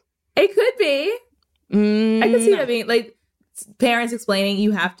liar. It could be. I could see that being like parents explaining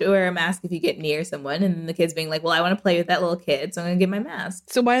you have to wear a mask if you get near someone. And the kids being like, well, I want to play with that little kid, so I'm going to get my mask.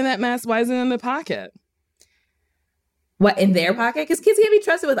 So why in that mask? Why isn't it in the pocket? What, in their pocket? Because kids can't be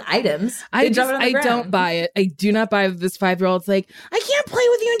trusted with items. I don't buy it. I do not buy this 5-year-old's like, I can't play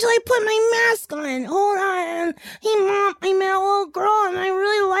with you until I put my mask on. Hold on. Hey, Mom, I met a little girl and I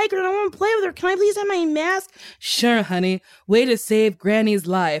really like her and I want to play with her. Can I please have my mask? Sure, honey. Way to save Granny's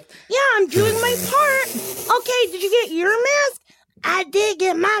life. Yeah, I'm doing my part. Okay, did you get your mask? I did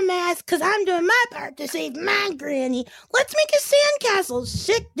get my mask because I'm doing my part to save my granny. Let's make a sandcastle.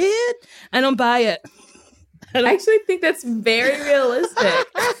 Sick, dude. I don't buy it. I actually think that's very realistic. I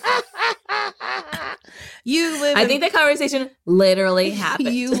think that conversation literally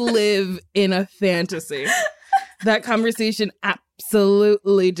happened. You live in a fantasy. That conversation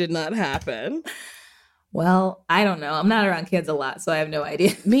absolutely did not happen. Well, I don't know. I'm not around kids a lot, so I have no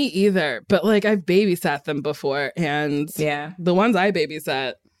idea. Me either. But like I've babysat them before, and the ones I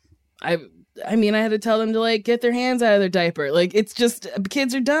babysat, I mean, I had to tell them to like get their hands out of their diaper. Like it's just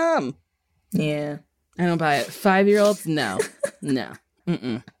kids are dumb. Yeah. I don't buy it. 5-year-olds? No. No.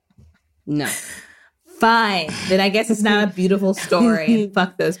 Mm-mm. No. Fine. Then I guess it's not a beautiful story. And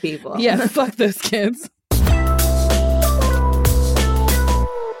fuck those people. Yeah, fuck those kids.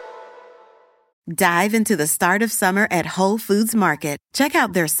 Dive into the start of summer at Whole Foods Market. Check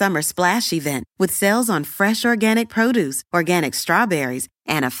out their Summer Splash event with sales on fresh organic produce, organic strawberries,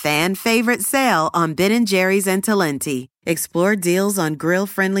 and a fan-favorite sale on Ben & Jerry's and Talenti. Explore deals on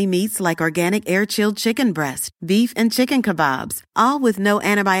grill-friendly meats like organic air-chilled chicken breast, beef and chicken kebabs, all with no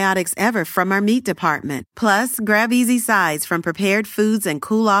antibiotics ever from our meat department. Plus, grab easy sides from prepared foods and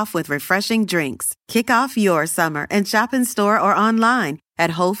cool off with refreshing drinks. Kick off your summer and shop in store or online at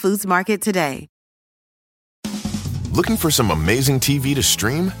Whole Foods Market today. Looking for some amazing TV to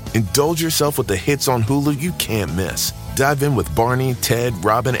stream? Indulge yourself with the hits on Hulu you can't miss. Dive in with Barney, Ted,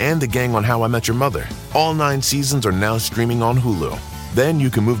 Robin, and the gang on How I Met Your Mother. All 9 seasons are now streaming on Hulu. Then you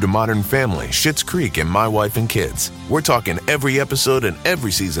can move to Modern Family, Schitt's Creek, and My Wife and Kids. We're talking every episode and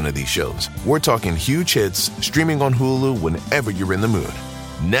every season of these shows. We're talking huge hits, streaming on Hulu whenever you're in the mood.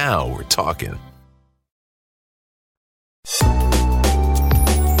 Now we're talking.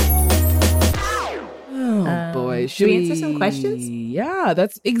 Oh, boy. Should we answer some questions? Yeah,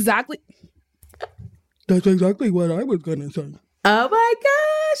 that's exactly what I was going to say. Oh my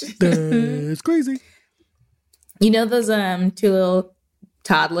gosh. That's crazy. You know those 2 little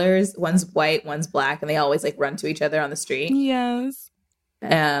toddlers, one's white, one's black, and they always like run to each other on the street? Yes.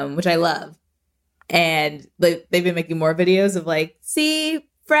 Which I love. And they've been making more videos of like, see,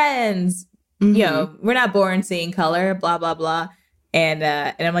 friends, you know, we're not born seeing color, blah, blah, blah. And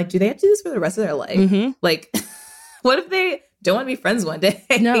I'm like, do they have to do this for the rest of their life? Like, what if they don't want to be friends one day?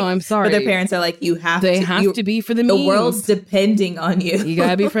 No, I'm sorry. But their parents are like, they have to be for the memes. The world's depending on you. You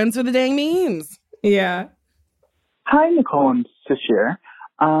gotta be friends for the dang memes. Yeah. Hi, Nicole and Sasheer.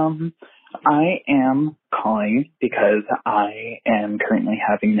 I am calling because I am currently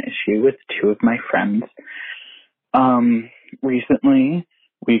having an issue with 2 of my friends. Recently,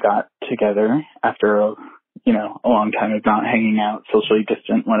 we got together after a long time of not hanging out, socially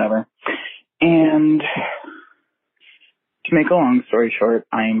distant, whatever. And to make a long story short,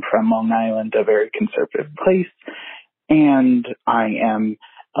 I am from Long Island, a very conservative place, and I am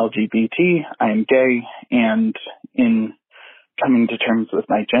LGBT, I am gay, and in coming to terms with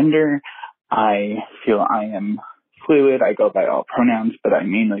my gender, I feel I am fluid. I go by all pronouns, but I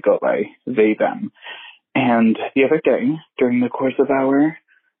mainly go by they, them. And the other day, during the course of our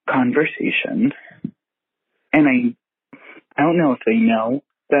conversation, and I don't know if they know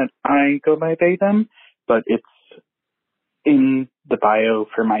that I go by they, them, but it's in the bio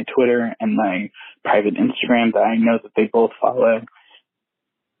for my Twitter and my private Instagram that I know that they both follow.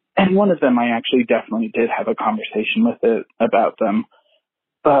 And one of them, I actually definitely did have a conversation with it about them.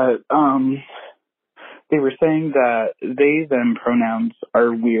 But they were saying that they, them pronouns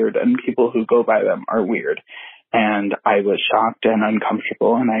are weird and people who go by them are weird. And I was shocked and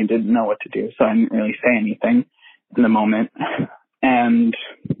uncomfortable and I didn't know what to do. So I didn't really say anything in the moment. And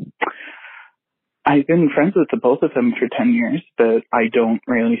I've been friends with the both of them for 10 years, but I don't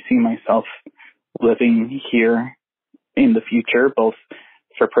really see myself living here in the future, both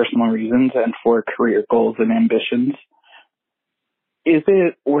for personal reasons and for career goals and ambitions. Is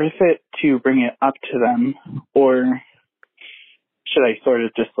it worth it to bring it up to them, or should I sort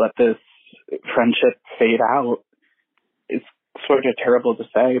of just let this friendship fade out? It's sort of terrible to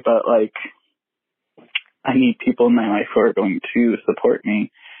say, but like, I need people in my life who are going to support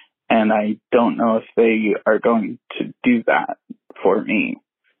me, and I don't know if they are going to do that for me.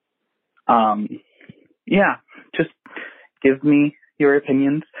 Yeah, just give me your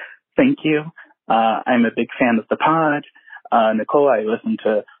opinions. Thank you. I'm a big fan of the pod. Nicole, I listen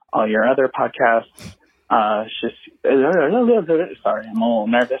to all your other podcasts. Sorry, I'm a little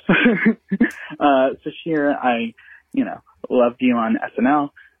nervous. Sasheer, I, loved you on SNL.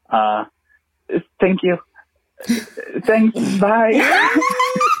 Thank you. Thanks. Bye.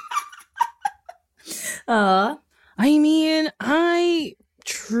 I mean, I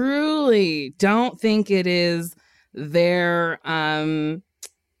truly don't think it is their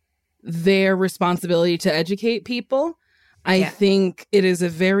responsibility to educate people. I think it is a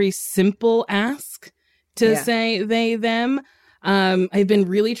very simple ask to say they, them. I've been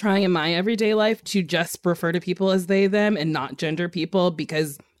really trying in my everyday life to just refer to people as they, them and not gender people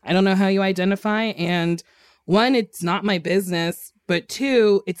because I don't know how you identify. And 1, it's not my business, but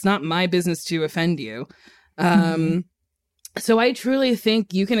 2, it's not my business to offend you. So I truly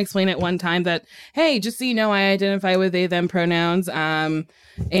think you can explain at one time that, hey, just so you know, I identify with they, them pronouns. And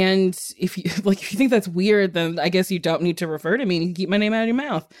if you think that's weird, then I guess you don't need to refer to me. You can keep my name out of your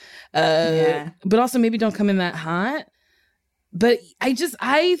mouth. But also maybe don't come in that hot. But I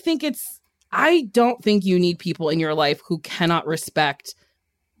don't think you need people in your life who cannot respect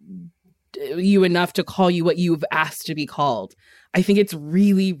you enough to call you what you've asked to be called. I think it's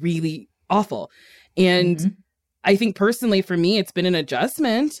really, really awful. And I think personally for me, it's been an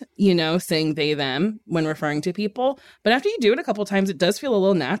adjustment, saying they, them when referring to people. But after you do it a couple times, it does feel a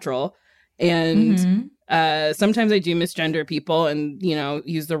little natural. And sometimes I do misgender people and,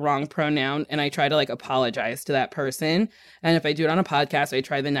 use the wrong pronoun. And I try to apologize to that person. And if I do it on a podcast, I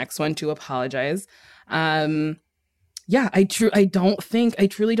try the next one to apologize. I truly don't think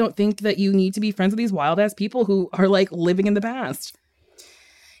that you need to be friends with these wild ass people who are living in the past.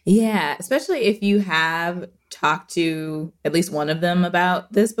 Yeah, especially if you have talked to at least one of them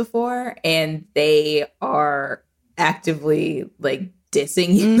about this before and they are actively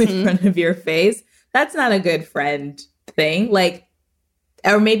dissing you in front of your face. That's not a good friend thing.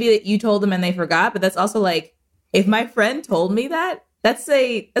 Or maybe you told them and they forgot, but that's also if my friend told me that, that's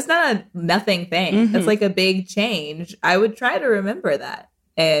not a nothing thing. That's a big change. I would try to remember that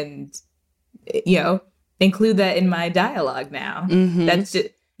and, include that in my dialogue now. That's just,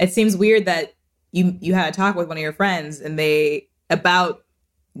 it seems weird that you had a talk with one of your friends and this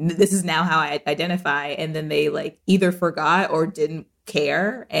is now how I identify. And then they either forgot or didn't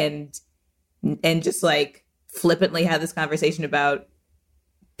care and just flippantly had this conversation about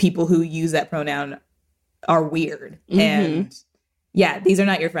people who use that pronoun are weird. And yeah, these are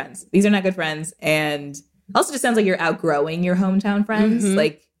not your friends. These are not good friends. And also just sounds like you're outgrowing your hometown friends.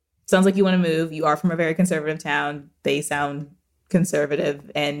 Sounds like you want to move. You are from a very conservative town. They sound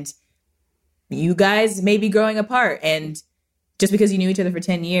conservative and you guys may be growing apart. And just because you knew each other for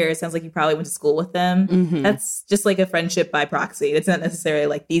 10 years, sounds like you probably went to school with them. That's just a friendship by proxy. It's not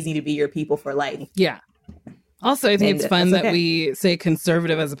necessarily these need to be your people for life. Yeah. Also, I think it's fun that we say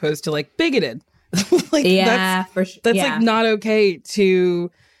conservative as opposed to bigoted. For sure. That's not okay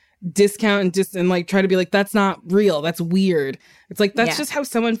to discount and try to be that's not real. That's weird. It's that's just how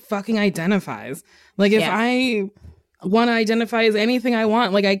someone fucking identifies. If I want to identify as anything I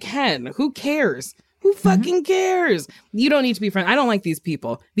want, I can. Who cares? Who fucking cares? You don't need to be friends. I don't like these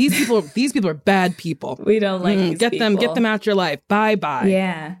people. These people are bad people. We don't like these people. Get them out your life. Bye.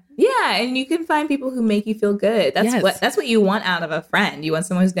 Yeah. Yeah, and you can find people who make you feel good. That's what you want out of a friend. You want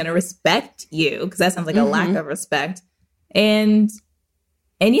someone who's going to respect you, because that sounds like a lack of respect. And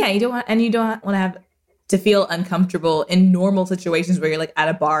yeah, you don't want to have to feel uncomfortable in normal situations where you're at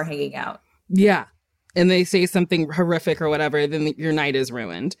a bar hanging out. Yeah. And they say something horrific or whatever, then your night is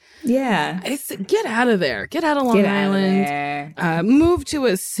ruined. Yeah. Get out of there. Get out of Long Island. Move to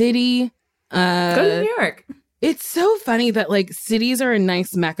a city. Go to New York. It's so funny that cities are a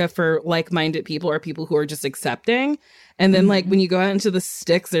nice mecca for like-minded people or people who are just accepting. And then when you go out into the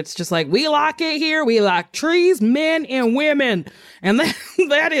sticks, it's just we like it here. We like trees, men, and women. And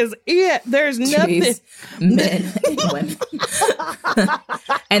that is it. There's trees, nothing. Men, and women.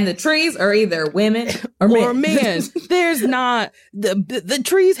 And the trees are either women or men. There's not, the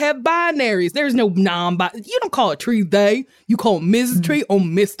trees have binaries. There's no non-binary. You don't call a tree they. You call Mrs. Tree or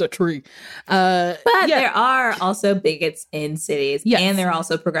Mr. Tree. But there are also bigots in cities. Yes. And there are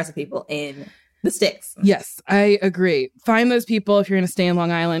also progressive people in the sticks. Yes, I agree. Find those people if you're going to stay in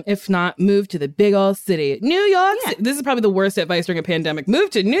Long Island. If not, move to the big old city. New York City. This is probably the worst advice during a pandemic. Move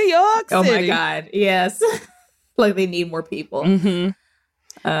to New York City. Oh my God. Yes. They need more people.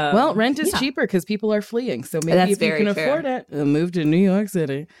 Well, rent is cheaper because people are fleeing. So maybe if you can afford it, move to New York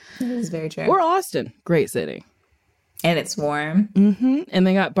City. That is very true. Or Austin. Great city. And it's warm. And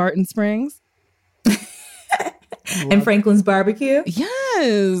they got Barton Springs. And Franklin's barbecue.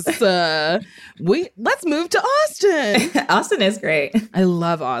 Yes. Let's move to Austin. Austin is great. I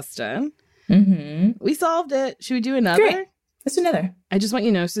love Austin. We solved it. Should we do another? Great. Let's do another. I just want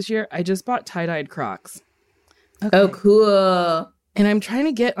you to know, Sasheer, I just bought tie-dyed Crocs. Okay. Oh, cool. And I'm trying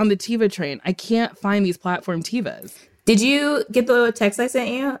to get on the Tiva train. I can't find these platform Tivas. Did you get the text I sent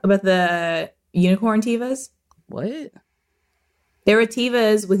you about the unicorn Tivas? What? There were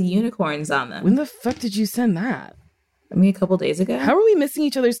Tivas with unicorns on them. When the fuck did you send that? I mean, a couple days ago. How are we missing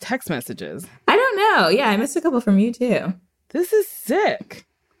each other's text messages? I don't know. Yeah, I missed a couple from you, too. This is sick.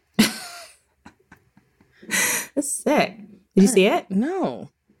 That's sick. Did you see it? No.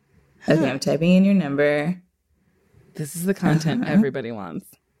 Okay, I'm typing in your number. This is the content everybody wants.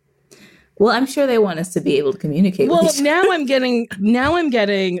 Well, I'm sure they want us to be able to communicate with each other. Now I'm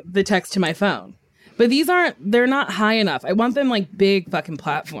getting the text to my phone. But they're not high enough. I want them like big fucking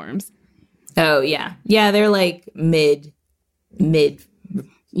platforms. Oh, yeah. Yeah, they're like mid.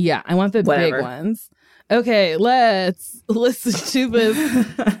 Yeah, I want the whatever. big ones. Okay, let's listen to this.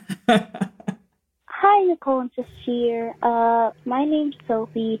 Hi, Nicole and Sasheer. My name's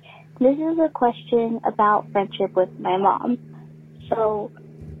Sophie. This is a question about friendship with my mom. So,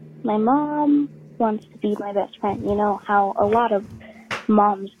 my mom wants to be my best friend. You know how a lot of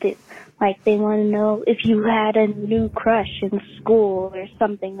moms do. Like, they want to know if you had a new crush in school or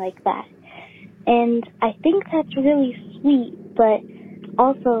something like that. And I think that's really sweet, but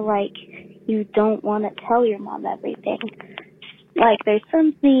also, like, you don't want to tell your mom everything. Like, there's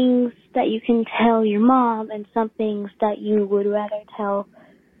some things that you can tell your mom and some things that you would rather tell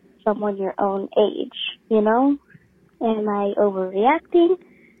someone your own age, you know? Am I overreacting?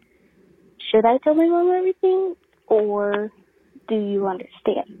 Should I tell my mom everything? Or do you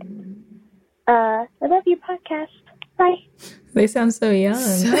understand? I love your podcast. Bye. They sound so young.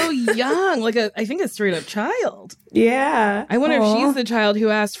 So young. Like I think a straight up child. Yeah. I wonder if she's the child who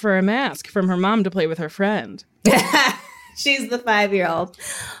asked for a mask from her mom to play with her friend. She's the 5-year-old.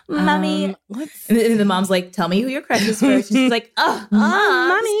 Mommy. And then the mom's like, tell me who your crush is first. She's like, oh,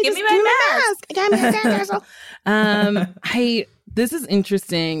 Mommy, give me my mask. This is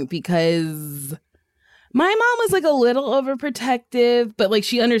interesting because my mom was like a little overprotective, but like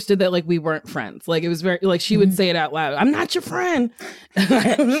she understood that like we weren't friends. Like it was very like she would say it out loud. I'm not your friend. And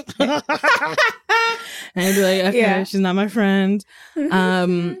I'd be like, okay, she's not my friend.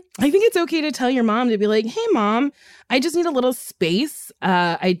 I think it's okay to tell your mom to be like, hey mom, I just need a little space.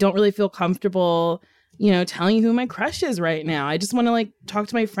 I don't really feel comfortable, telling you who my crush is right now. I just want to like talk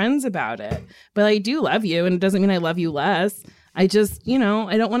to my friends about it. But I do love you, and it doesn't mean I love you less. I just, I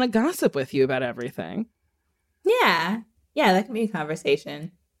don't want to gossip with you about everything. Yeah. Yeah, that can be a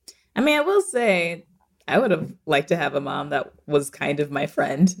conversation. I mean, I will say I would have liked to have a mom that was kind of my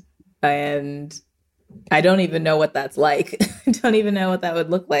friend. And I don't even know what that's like. I don't even know what that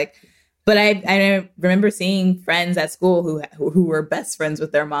would look like. But I remember seeing friends at school who were best friends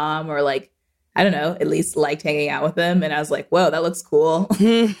with their mom, or like, I don't know, at least liked hanging out with them. And I was like, whoa, that looks cool.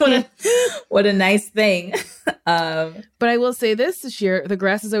 What a nice thing. But I will say this, Sasheer, the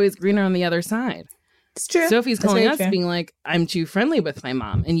grass is always greener on the other side. It's true. Sophie's calling us being like, I'm too friendly with my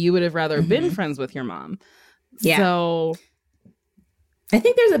mom, and you would have rather been friends with your mom. Yeah. So I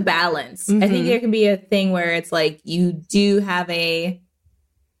think there's a balance. I think there can be a thing where it's like you do have a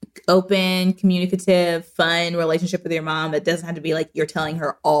open, communicative, fun relationship with your mom that doesn't have to be like you're telling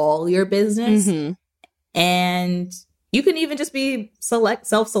her all your business. And you can even just be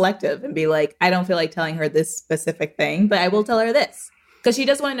self-selective and be like, I don't feel like telling her this specific thing, but I will tell her this. Because she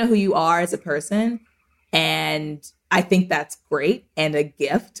does want to know who you are as a person. And I think that's great and a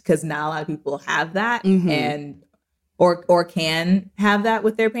gift, because not a lot of people have that and or can have that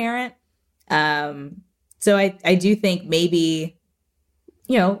with their parent. So I do think maybe,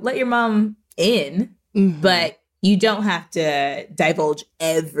 let your mom in, but you don't have to divulge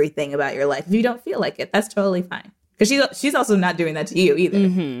everything about your life. If you don't feel like it, that's totally fine. Because she's also not doing that to you either.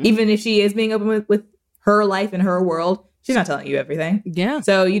 Even if she is being open with her life and her world, she's not telling you everything. Yeah.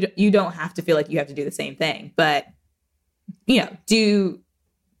 So you don't have to feel like you have to do the same thing. But, do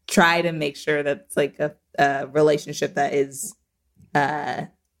try to make sure that it's like a relationship that is, I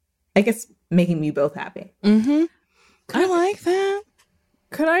guess, making you both happy. I like that.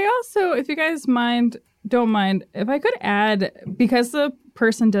 Could I also, if you guys don't mind, if I could add, because the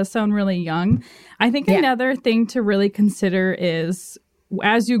person does sound really young, I think another thing to really consider is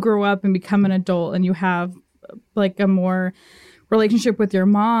as you grow up and become an adult and you have like a more relationship with your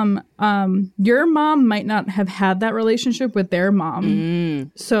mom might not have had that relationship with their mom.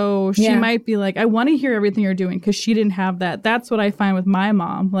 So she might be like, I want to hear everything you're doing, because she didn't have that. That's what I find with my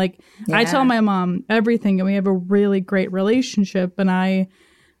mom. Like I tell my mom everything, and we have a really great relationship. And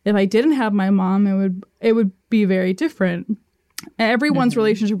if I didn't have my mom, it would be very different. Everyone's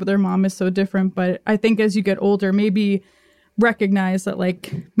relationship with their mom is so different, but I think as you get older, maybe recognize that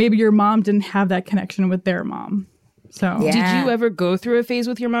like maybe your mom didn't have that connection with their mom. So did you ever go through a phase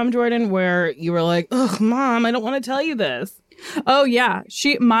with your mom, Jordan, where you were like, "Ugh, mom, I don't want to tell you this"? Oh yeah,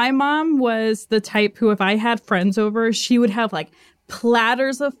 my mom was the type who, if I had friends over, she would have like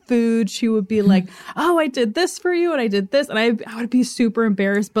platters of food. She would be like, "Oh, I did this for you, and I did this," and I would be super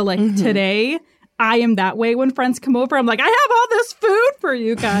embarrassed. But like today, I am that way when friends come over. I'm like, I have all this food for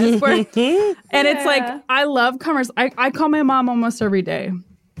you guys. And it's like, I love comers. I call my mom almost every day.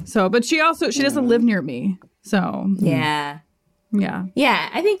 So, but she doesn't live near me. So, Yeah. Yeah. Yeah.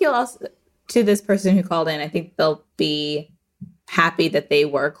 I think you'll also, to this person who called in, I think they'll be happy that they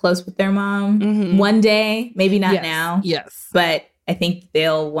were close with their mom one day, maybe not now. Yes. But I think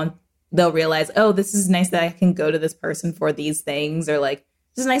they'll realize, oh, this is nice that I can go to this person for these things, or like,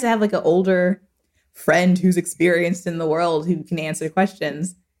 it's nice to have like an older friend who's experienced in the world who can answer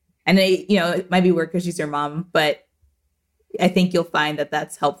questions. And it might be weird because she's your mom, but I think you'll find that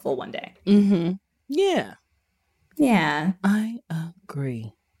that's helpful one day. Yeah. Yeah. I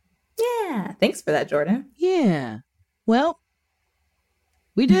agree. Yeah. Thanks for that, Jordan. Yeah. Well,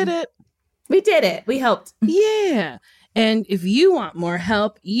 we did it. We did it. We helped. Yeah. And if you want more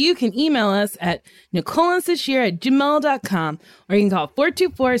help, you can email us at NicoleandSasheer@gmail.com, or you can call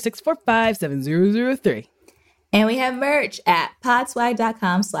 424-645-7003. And we have merch at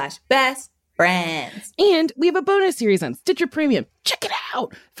podswag.com/bestfriends. And we have a bonus series on Stitcher Premium. Check it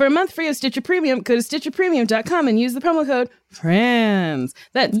out. For a month free of Stitcher Premium, go to StitcherPremium.com and use the promo code FRIENDS.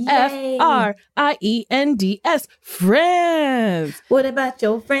 That's FRIENDS. Friends. What about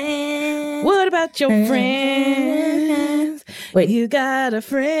your friends? What about your friends? Wait, you got a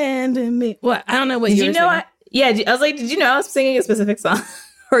friend in me. What? I don't know what you were saying. I was like, did you know I was singing a specific song?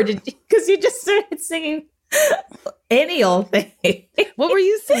 Or did you? Because you just started singing any old thing. What were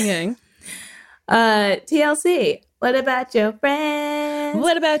you singing? TLC. What about your friends?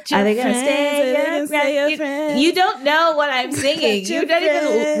 What about your friends? Are they gonna stay? You don't know what I'm singing. You're not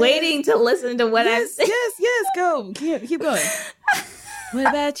even waiting to listen to what I'm singing. Yes. Go. Keep going. What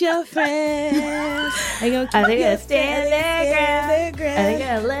about your friends? Are they gonna stand their ground? Are they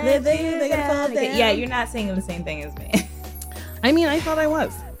gonna let you down? Yeah, you're not singing the same thing as me. I mean, I thought I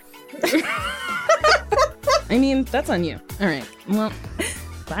was. I mean, that's on you. All right. Well,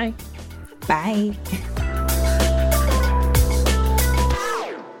 bye. Bye.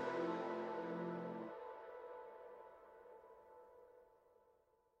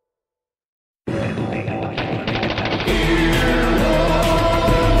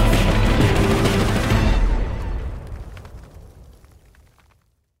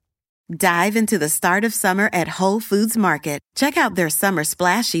 Dive into the start of summer at Whole Foods Market. Check out their Summer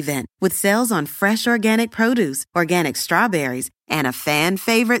Splash event with sales on fresh organic produce, organic strawberries, and a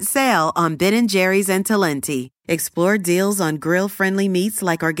fan-favorite sale on Ben & Jerry's and Talenti. Explore deals on grill-friendly meats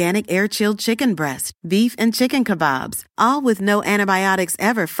like organic air-chilled chicken breast, beef and chicken kebabs, all with no antibiotics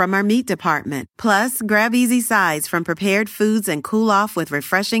ever from our meat department. Plus, grab easy sides from prepared foods and cool off with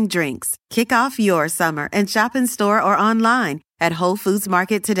refreshing drinks. Kick off your summer and shop in store or online at Whole Foods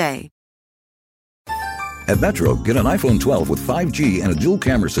Market today. At Metro, get an iPhone 12 with 5G and a dual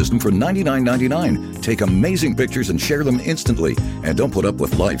camera system for $99.99. Take amazing pictures and share them instantly. And don't put up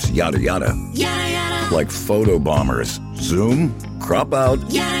with life's yada yada. Yada yada. Like photo bombers. Zoom, crop out,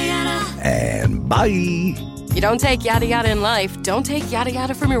 yada yada. And bye. You don't take yada yada in life, don't take yada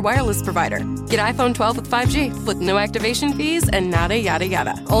yada from your wireless provider. Get iPhone 12 with 5G with no activation fees and nada yada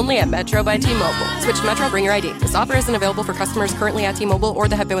yada. Only at Metro by T-Mobile. Switch to Metro, bring your ID. This offer isn't available for customers currently at T-Mobile or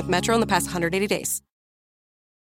that have been with Metro in the past 180 days.